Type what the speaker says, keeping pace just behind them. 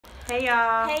Hey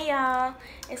y'all. Hey y'all,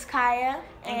 it's Kaya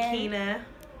And Kina.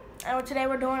 And today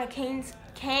we're doing a Cane's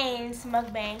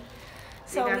mukbang.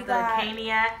 So we got the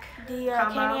Caniac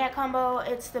Caniac combo.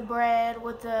 It's the bread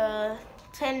with the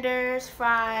tenders,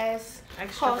 fries,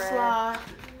 extra coleslaw,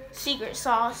 secret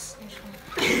sauce,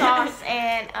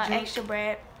 and extra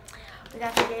bread. We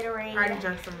got the Gatorade. I already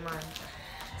drank some of mine.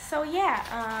 So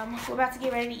yeah, we're about to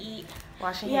get ready to eat.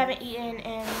 We haven't eaten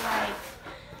in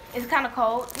it's kind of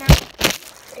cold now.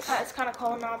 It's kind of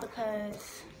cold now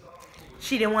because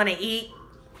she didn't want to eat.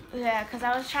 Yeah, because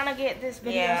I was trying to get this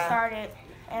video started.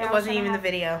 And it wasn't even the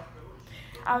video.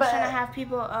 I was trying to have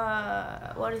people,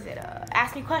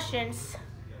 ask me questions.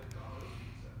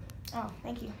 Oh,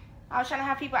 thank you. I was trying to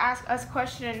have people ask us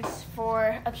questions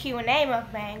for a Q&A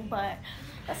mukbang, but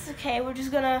that's okay. We're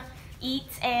just going to eat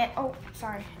and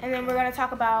then we're going to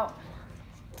talk about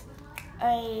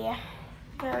a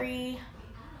very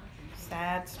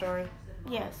sad story.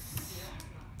 Yes.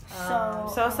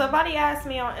 So somebody asked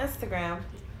me on Instagram.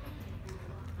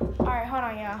 Alright, hold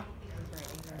on, y'all.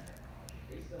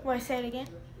 Wait, say it again.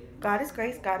 God is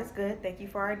grace, God is good. Thank you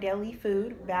for our daily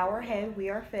food. Bow our head, we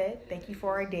are fed. Thank you for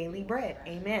our daily bread.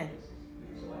 Amen.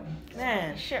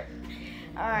 Man. Sure.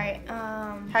 Alright,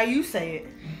 how you say it?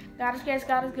 God is grace,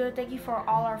 God is good. Thank you for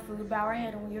all our food. Bow our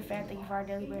head and we are fed. Thank you for our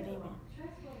daily bread. Amen.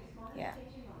 Yeah.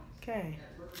 Okay.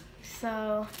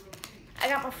 So, I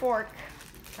got my fork.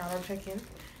 Got our chicken.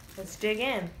 Let's dig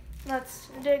in. Let's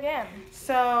dig in.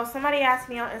 So, somebody asked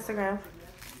me on Instagram,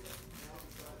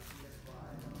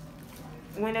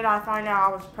 when did I find out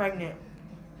I was pregnant?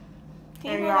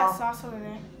 Can you put that sauce over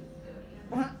there?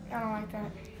 I don't like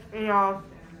that. Y'all,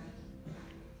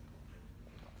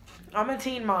 I'm a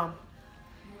teen mom.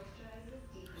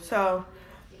 So,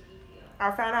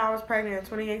 I found out I was pregnant in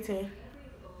 2018.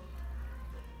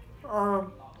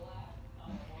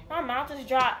 My mouth is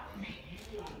dry.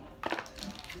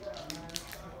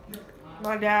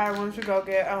 My dad wants to go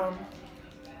get a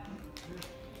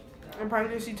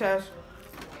pregnancy test.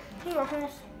 Here you go,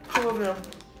 please. 2 of them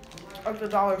at the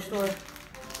dollar store.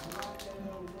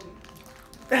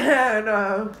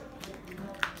 No.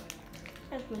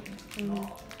 That's good. Mm-hmm.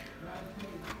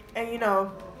 And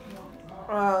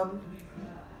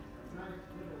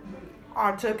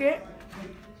I took it.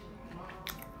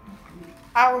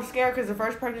 I was scared because the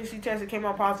first pregnancy test, it came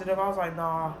out positive. I was like,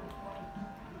 nah.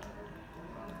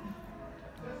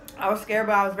 I was scared,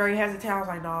 but I was very hesitant. I was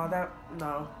like,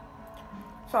 no.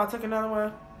 So I took another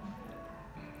one.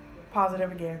 Positive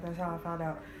again. That's how I found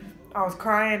out. I was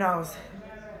crying. I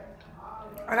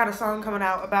got a song coming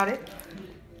out about it.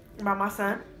 About my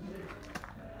son.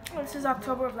 This is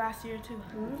October of last year, too.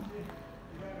 Mm-hmm.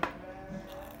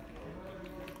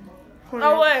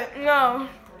 Oh, wait. No.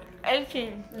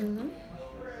 18. Mm-hmm.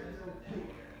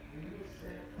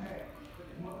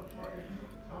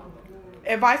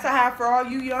 Advice I have for all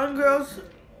you young girls: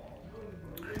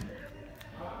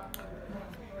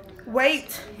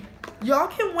 wait. Y'all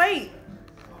can wait.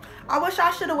 I wish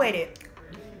I should have waited.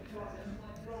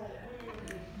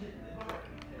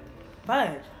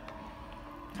 But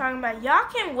Talking about y'all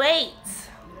can wait.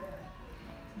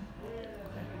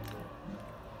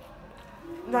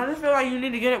 I just feel like you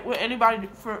need to get it with anybody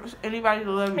for anybody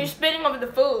to love you. He's spitting over the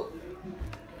food.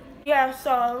 Yeah,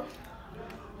 so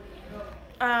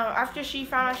after she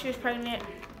found out she was pregnant,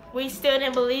 we still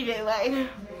didn't believe it.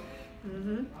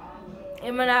 Mm-hmm.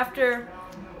 And then after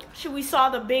we saw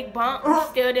the big bump, we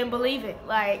still didn't believe it.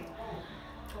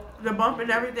 The bump and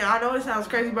everything. I know it sounds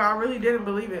crazy, but I really didn't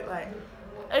believe it.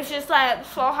 It's just so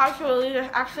hard to believe there's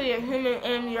actually a human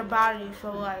in your body.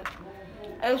 So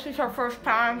it was just her first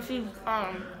time. She's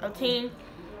a teen,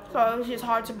 so it was just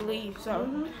hard to believe.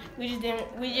 So we just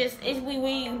didn't. We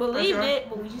believed it,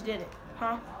 but we just didn't.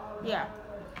 Huh? Yeah.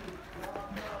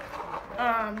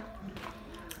 And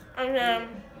then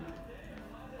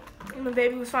when the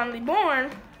baby was finally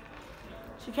born,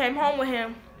 she came home with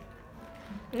him.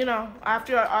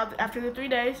 After the 3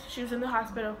 days, she was in the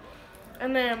hospital,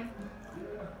 and then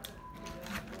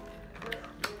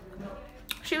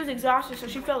she was exhausted, so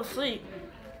she fell asleep.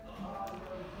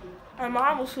 Her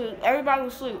mom was asleep. Everybody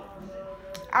was asleep.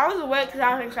 I was awake because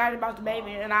I was excited about the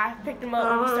baby, and I picked him up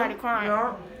and he started crying.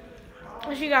 Yeah.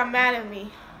 And she got mad at me.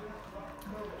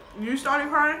 You started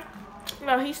crying?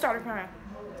 No, he started crying.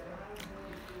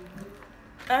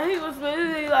 And he was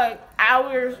literally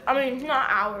hours. I mean, not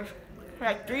hours.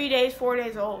 3 days, 4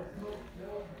 days old.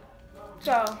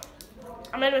 So,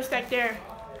 I made a mistake there.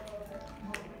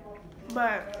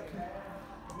 But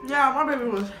yeah, my baby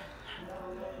was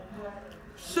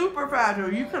super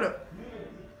fragile. You could have.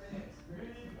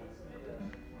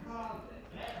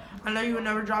 I know you would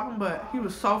never drop him, but he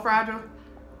was so fragile.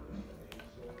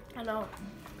 I know.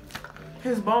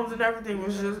 His bones and everything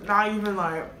was just not even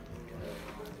like.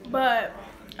 But,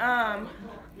 and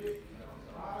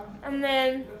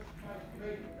then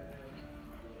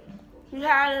we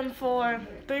had him for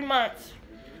 3 months.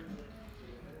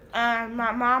 And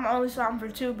my mom only saw him for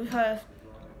 2 because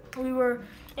we were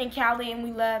in Cali and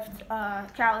we left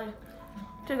Cali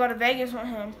to go to Vegas with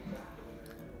him.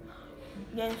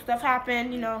 Then stuff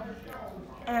happened, you know,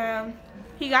 and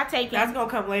he got taken. That's gonna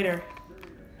come later.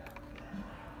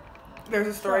 There's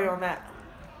a story on that.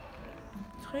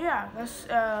 So yeah, that's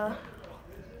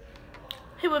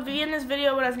he would be in this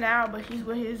video with us now, but he's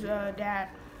with his dad.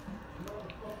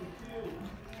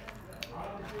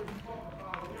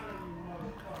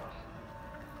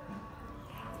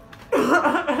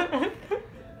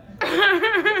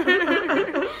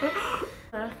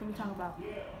 What else can we talk about?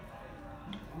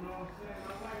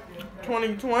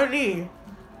 2020.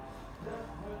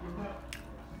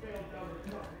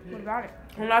 What about it?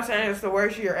 I'm not saying it's the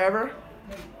worst year ever,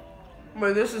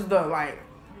 but this is the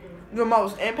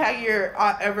most impact year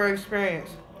I ever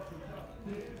experienced.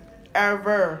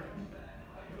 Ever.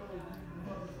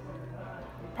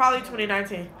 Probably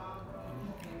 2019.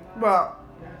 Well,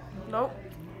 Nope.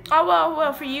 Oh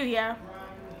well, for you, yeah.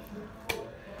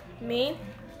 Me?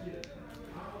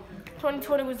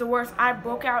 2020 was the worst. I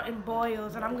broke out in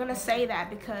boils, and I'm gonna say that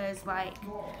because like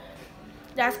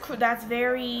that's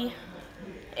very.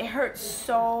 It hurts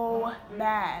so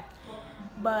bad,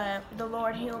 but the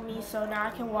Lord healed me, so now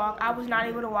I can walk. I was not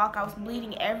able to walk. I was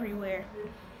bleeding everywhere,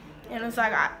 and it's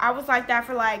like I was like that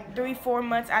for like 3-4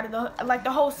 months out of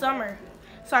the whole summer,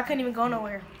 so I couldn't even go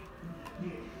nowhere.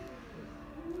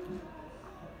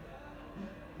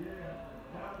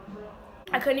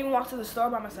 I couldn't even walk to the store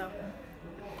by myself.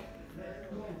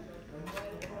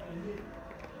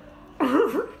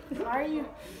 Why are you?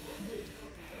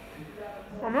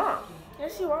 I'm not.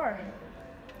 Yes, you are.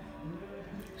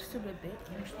 Stupid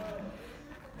bitch.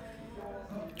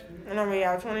 And I mean,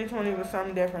 yeah, 2020 was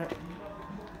something different.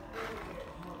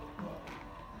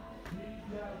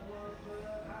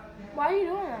 Why are you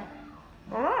doing that?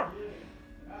 I'm not.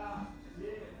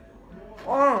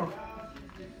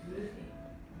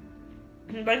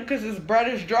 Because his breath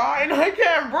is dry and I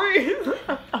can't breathe.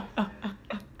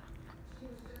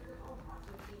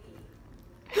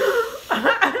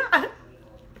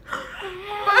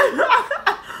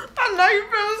 I know you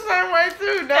feel the same way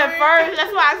too, don't At you? first,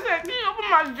 that's why I said, can you open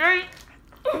my drink?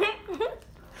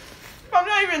 I'm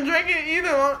not even drinking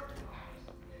either.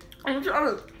 I'm trying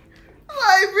to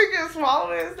like freaking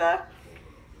swallow it and stuff.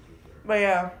 But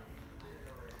yeah.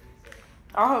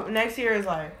 I hope next year is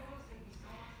like.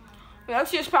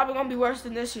 Next year's probably gonna be worse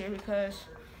than this year because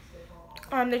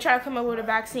they try to come up with a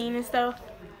vaccine and stuff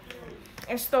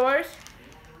in stores.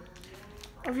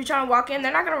 If you're trying to walk in,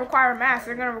 they're not gonna require a mask.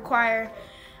 They're gonna require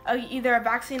either a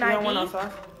vaccine ID. You don't want no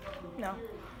sauce? No.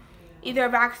 Either a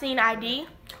vaccine ID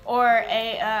or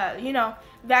a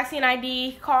vaccine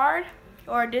ID card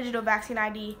or a digital vaccine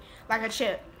ID, like a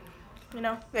chip. You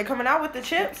know. They're coming out with the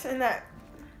chips and that.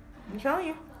 I'm telling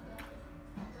you.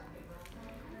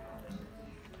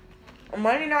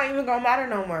 Money not even gonna matter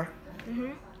no more.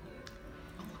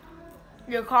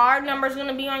 Your card number is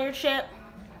gonna be on your chip.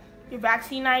 Your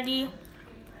vaccine ID.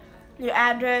 Your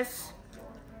address.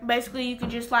 Basically, you can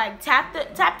just like tap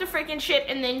the freaking chip,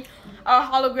 and then a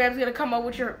hologram's gonna come up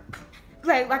with your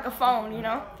like a phone, you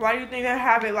know. Why do you think they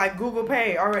have it like Google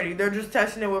Pay already? They're just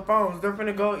testing it with phones. They're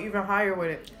gonna go even higher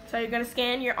with it. So you're gonna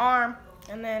scan your arm,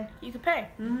 and then you can pay.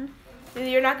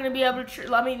 You're not gonna be able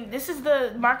to. I mean, this is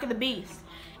the mark of the beast.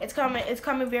 It's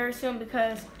coming very soon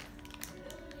because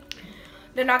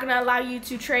they're not gonna allow you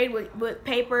to trade with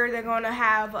paper. They're gonna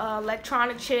have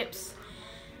electronic chips,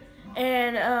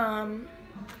 and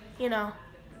you know.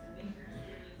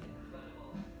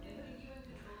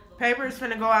 Paper is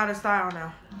finna go out of style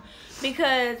now.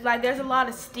 Because like there's a lot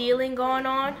of stealing going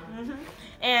on,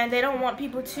 and they don't want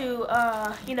people to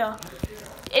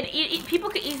people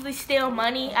could easily steal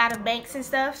money out of banks and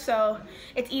stuff, so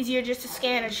it's easier just to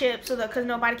scan a chip so that because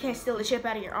nobody can steal a chip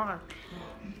out of your arm.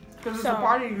 Because it's a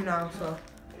part of you now, so.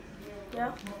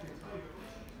 Yeah.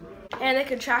 And they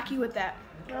can track you with that.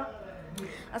 Yeah.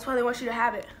 That's why they want you to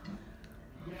have it.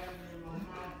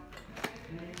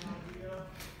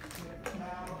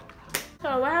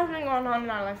 So what has been going on in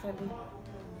our life lately?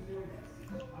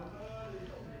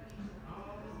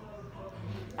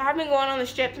 I've been going on the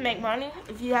strip to make money,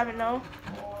 if you haven't known.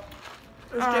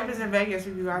 The strip is in Vegas,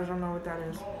 if you guys don't know what that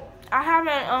is. I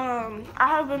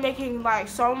have been making like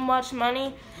so much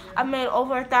money. I made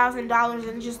over $1,000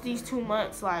 in just these 2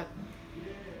 months, like,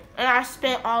 and I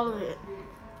spent all of it.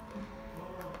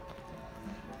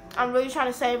 I'm really trying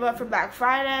to save up for Black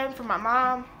Friday, for my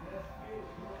mom,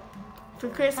 for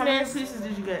Christmas. How many pieces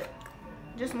did you get?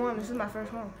 Just one. This is my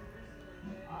first one.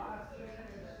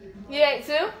 You ate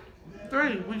 2?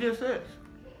 3. We did 6.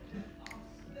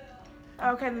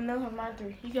 Okay, then those are mine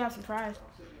 3. You can have some fries.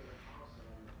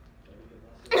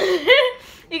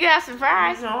 You can have some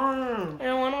fries. No. You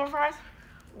don't want more fries?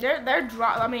 They're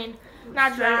dry. I mean,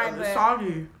 not dry, but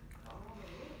soggy.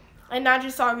 And not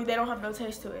just soggy. They don't have no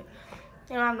taste to it.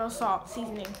 They don't have no salt,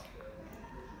 seasoning.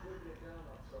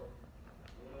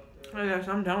 I guess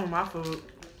I'm done with my food.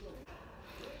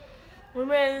 We've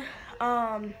been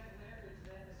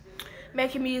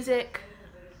making music.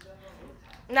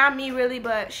 Not me really,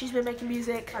 but she's been making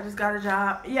music. I just got a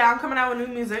job. Yeah, I'm coming out with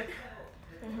new music.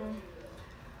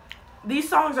 These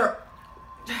songs are...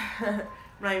 I'm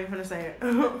not even gonna say it.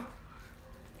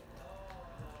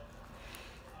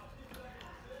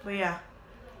 But yeah,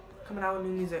 coming out with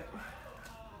new music.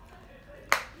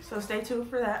 So stay tuned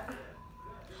for that.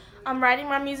 I'm writing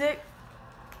my music.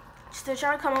 Still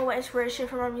trying to come up with inspiration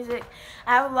for my music.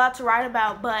 I have a lot to write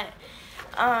about, but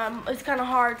it's kind of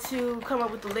hard to come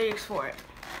up with the lyrics for it.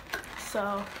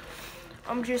 So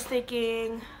I'm just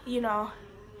thinking, you know,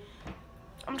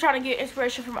 I'm trying to get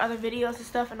inspiration from other videos and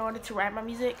stuff in order to write my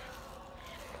music.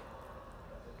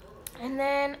 And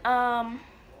then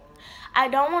I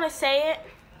don't want to say it,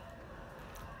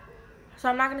 so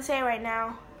I'm not gonna say it right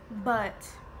now. But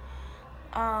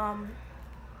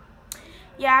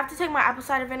yeah, I have to take my apple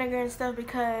cider vinegar and stuff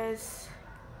because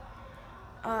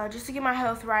just to get my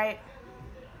health right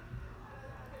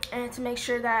and to make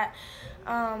sure that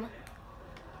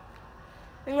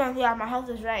you know, yeah, my health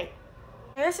is right.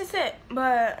 And this is it.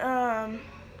 But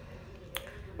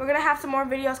we're gonna have some more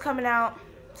videos coming out,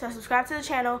 so subscribe to the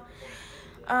channel.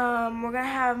 We're gonna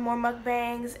have more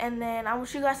mukbangs, and then I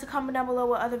want you guys to comment down below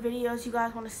what other videos you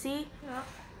guys want to see.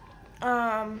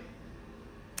 Yeah.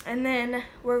 And then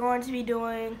we're going to be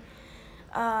doing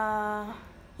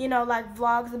you know, like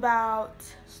vlogs about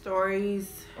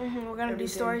stories. We're gonna do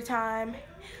story time.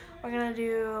 We're gonna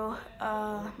do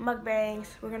mukbangs.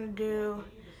 We're gonna do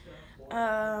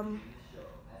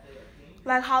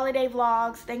like holiday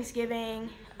vlogs, Thanksgiving,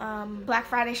 Black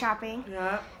Friday shopping.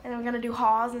 Yeah. And we're gonna do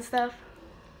hauls and stuff.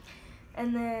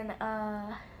 And then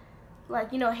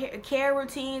like, you know, care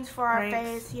routines for our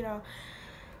face, you know.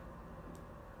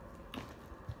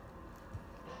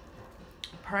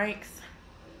 Pranks.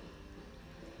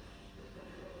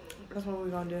 That's what we're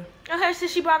gonna do. Okay,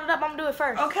 since she brought it up, I'm gonna do it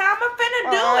first. Okay, I'm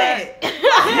finna do it.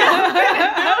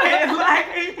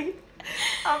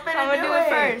 I'm finna do it. I'm gonna do it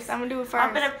first. I'm gonna do it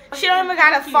first. She don't even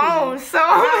got a phone, so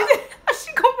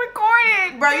she gonna record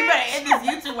it. Bro, you better end this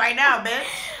YouTube right now, bitch.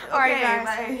 Alright,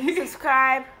 guys.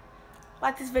 Subscribe,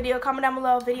 like this video, comment down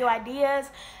below video ideas,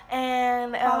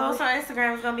 and follow us on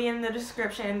Instagram. It's gonna be in the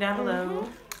description down below.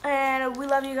 And we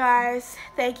love you guys.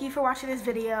 Thank you for watching this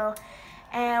video,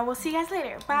 and we'll see you guys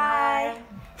later. Bye.